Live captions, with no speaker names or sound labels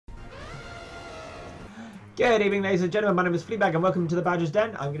Good evening, ladies and gentlemen. My name is Fleabag, and welcome to the Badger's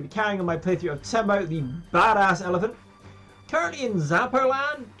Den. I'm going to be carrying on my playthrough of Tembo, the badass elephant. Currently in Zappo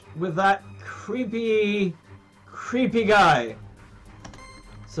land with that creepy guy.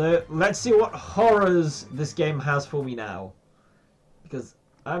 So let's see what horrors this game has for me now, because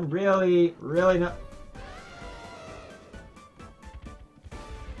I'm really not.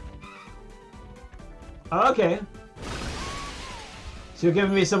 Okay. So you're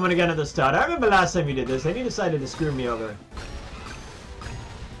giving me someone again at the start. I remember last time you did this and you decided to screw me over.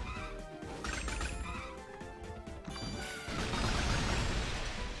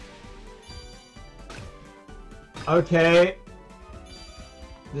 Okay.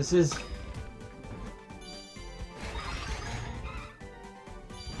 This is...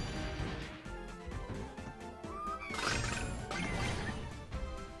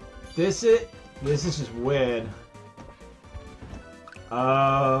 This is just weird.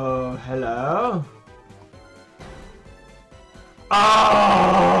 Oh, hello?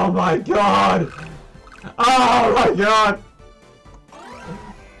 Oh my god! Oh my god!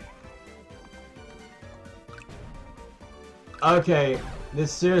 Okay,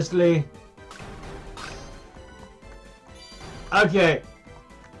 this seriously... Okay.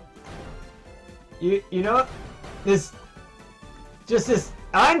 You know what? This... Just this...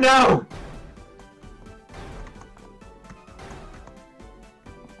 I know!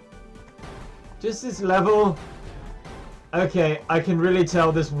 Just this level. Okay, I can really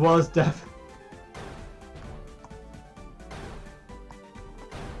tell this was yeah,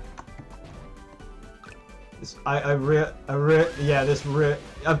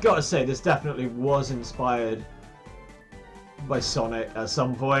 I've got to say, this definitely was inspired by Sonic at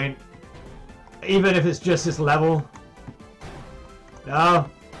some point. Even if it's just this level. No.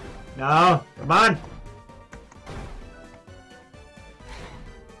 No. Come on.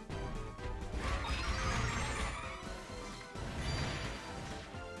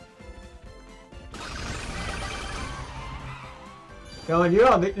 Go on, you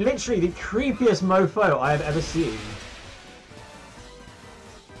are literally the creepiest mofo I have ever seen.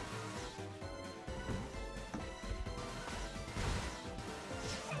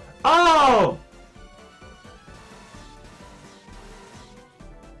 Oh!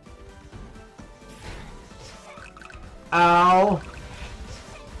 Ow.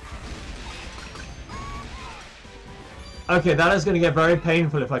 Okay, that is going to get very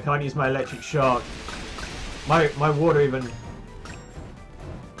painful if I can't use my electric shock. My water even...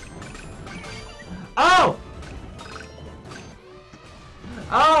 Oh!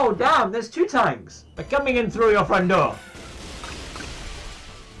 Oh, damn, there's two tanks. They're coming in through your front door.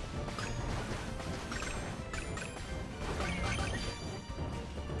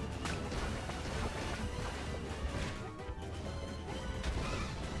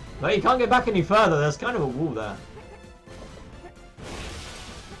 Well, you can't get back any further. There's kind of a wall there.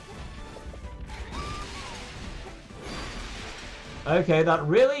 Okay, that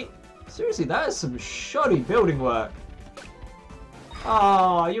really... Seriously, that is some shoddy building work.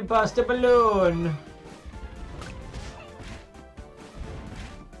 Oh, you burst a balloon.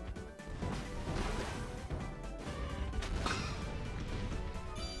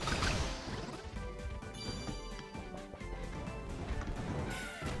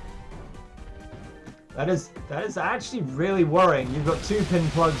 That is actually really worrying. You've got two pin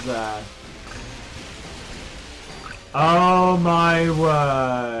plugs there. Oh my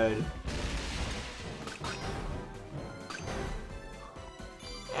word.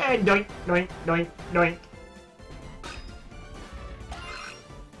 And doink, doink, doink, doink.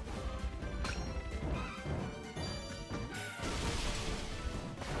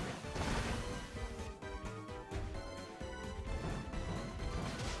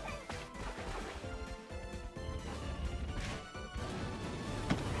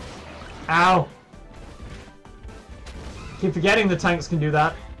 Ow. Keep forgetting the tanks can do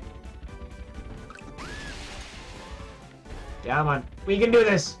that. Come on. We can do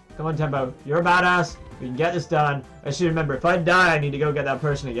this. Come on, Tembo. You're a badass. We can get this done. I should remember, if I die, I need to go get that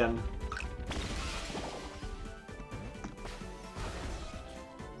person again.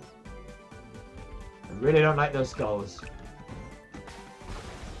 I really don't like those skulls.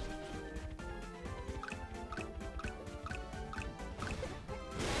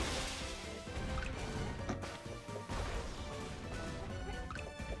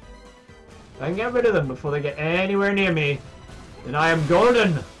 If I can get rid of them before they get anywhere near me, then I am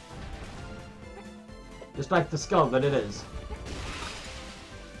golden! Just like the skull that it is.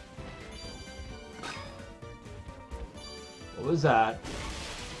 What was that?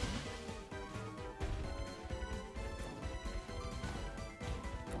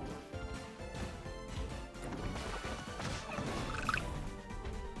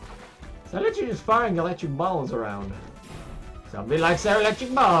 So I literally just firing electric balls around. Somebody likes their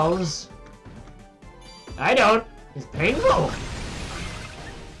electric balls. I don't. It's painful.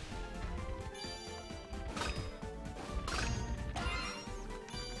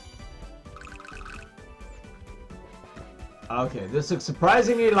 Okay, this looks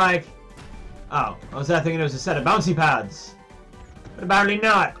surprisingly like... Oh, I was thinking it was a set of bouncy pads. But apparently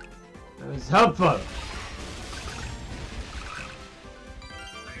not. It was helpful.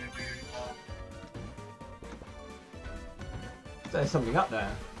 There's something up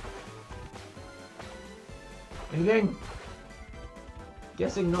there. Anything?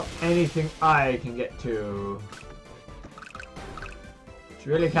 Guessing not anything I can get to. Which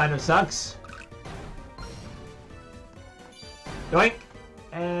really kind of sucks. Doink!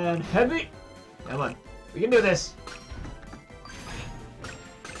 And heavy! Come on, we can do this!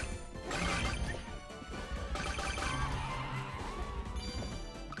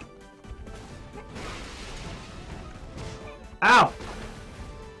 Ow!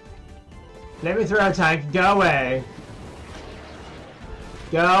 Let me throw a tank, go away!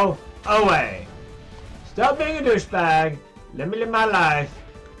 Go away! Stop being a douchebag! Let me live my life!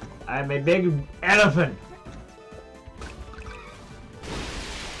 I'm a big elephant!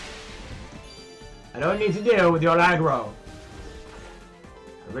 I don't need to deal with your aggro.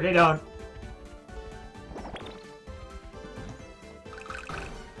 I really don't.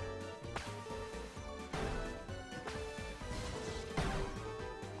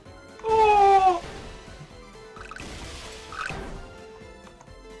 Oh!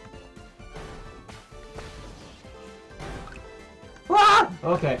 Ah!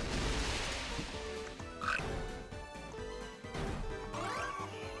 Okay.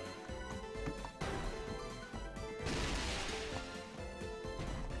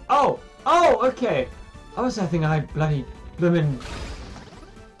 Oh, okay. I was thinking I bloody bloomin'...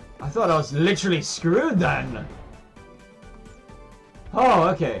 I thought I was literally screwed then. Oh,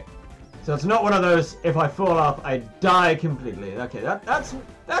 okay. So it's not one of those, if I fall off, I die completely. Okay, that's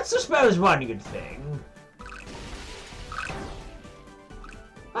I suppose one good thing.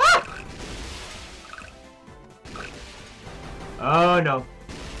 Ah! Oh, no.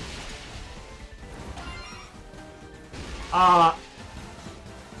 Ow.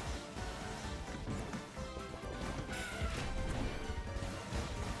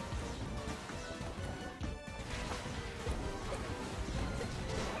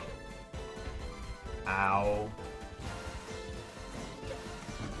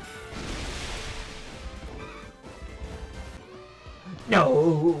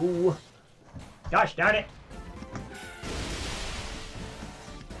 No! Gosh darn it!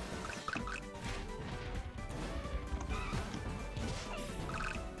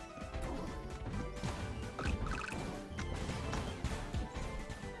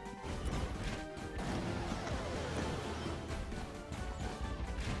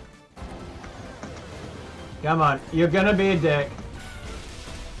 Come on, you're gonna be a dick.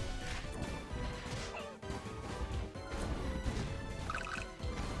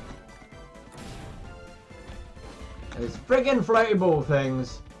 Those friggin' floaty ball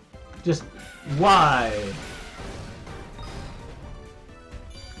things. Just why?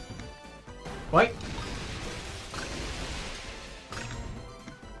 Wait.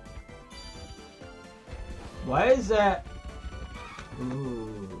 Why is that?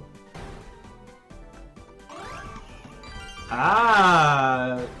 Ooh.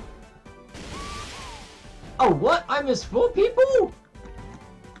 Ah! Oh, what? I missed 4 people?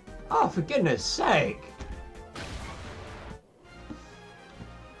 Oh, for goodness sake.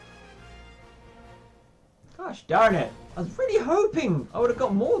 Gosh darn it. I was really hoping I would have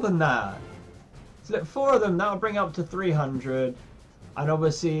got more than that. So look, 4 of them, that would bring up to 300. And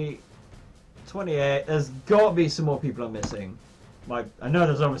obviously, 28. There's got to be some more people I'm missing. Like, I know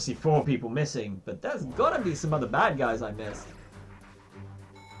there's obviously 4 people missing, but there's gotta be some other bad guys I missed.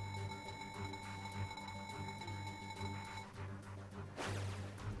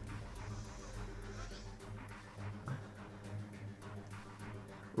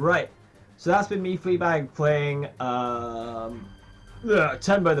 Right, so that's been me, Fleabag, playing Tembo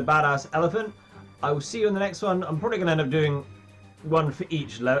the Badass Elephant. I will see you in the next one. I'm probably going to end up doing one for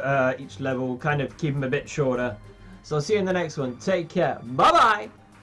each level, kind of keep them a bit shorter. So I'll see you in the next one. Take care. Bye-bye!